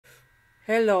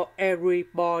Hello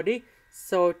everybody.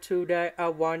 So today I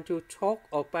want to talk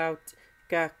about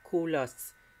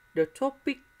calculus. The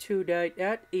topic today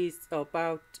that is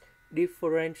about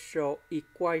differential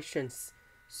equations.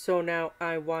 So now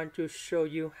I want to show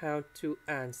you how to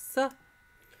answer.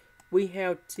 We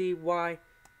have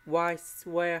y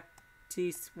square,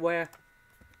 t square.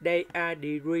 They are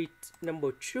discrete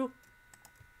number 2.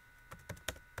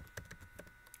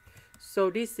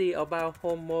 So this is about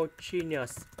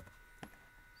homogeneous.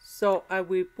 So I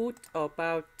will put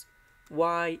about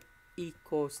y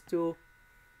equals to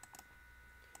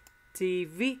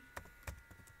TV.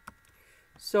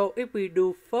 So if we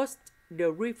do first the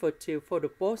derivative for the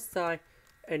both sides,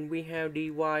 and we have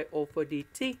dy over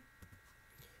dt.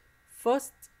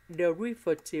 First the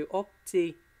derivative of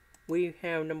t, we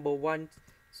have number 1,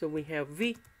 so we have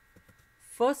v.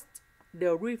 First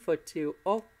the derivative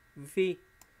of v,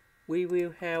 we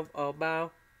will have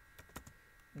about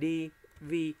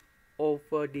dv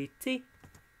over dt,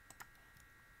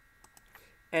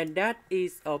 and that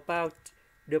is about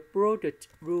the product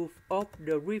rule of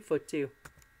the derivative.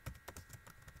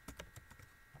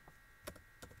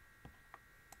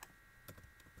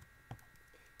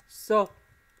 So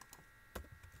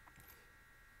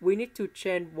we need to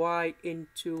change y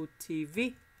into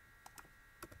tv.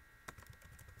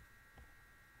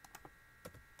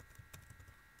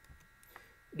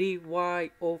 Dy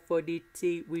over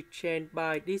dt we change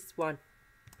by this one.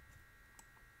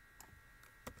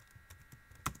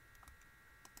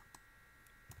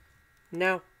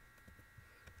 Now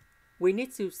we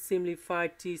need to simplify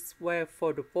t squared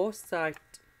for the both sides.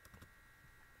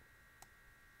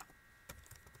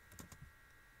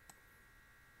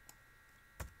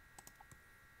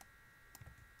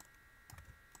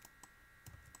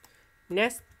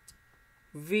 Next,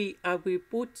 v I will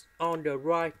put on the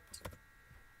right,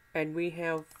 and we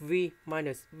have v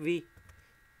minus v.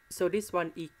 So this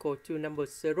one equal to number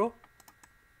 0.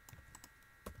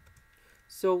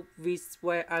 So v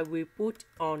square I will put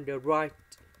on the right.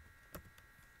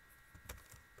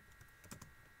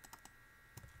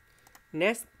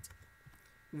 Next,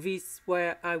 v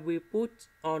square I will put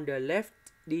on the left.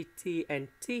 dt and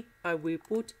t I will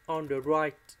put on the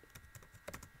right.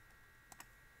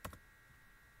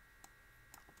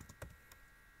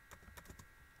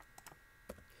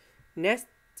 Next,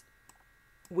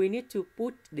 we need to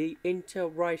put the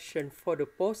integration for the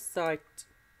both sides.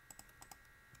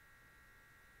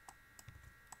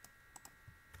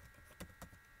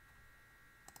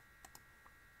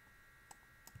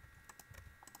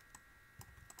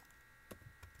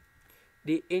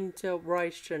 The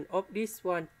integration of this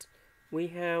one, we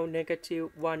have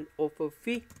negative 1 over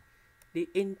v. The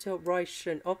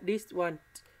integration of this one,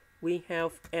 we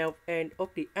have ln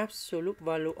of the absolute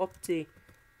value of t,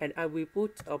 and I will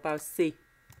put about c.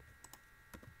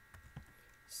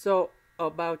 So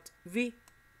about v,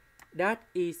 that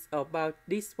is about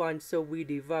this one, so we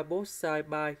divide both sides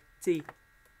by t.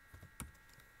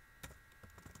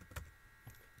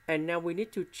 And now we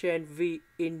need to change v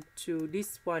into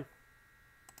this one.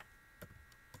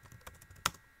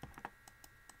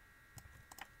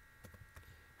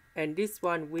 And this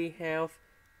one we have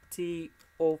t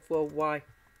over y.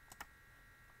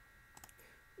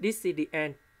 This is the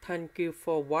end. Thank you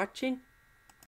for watching.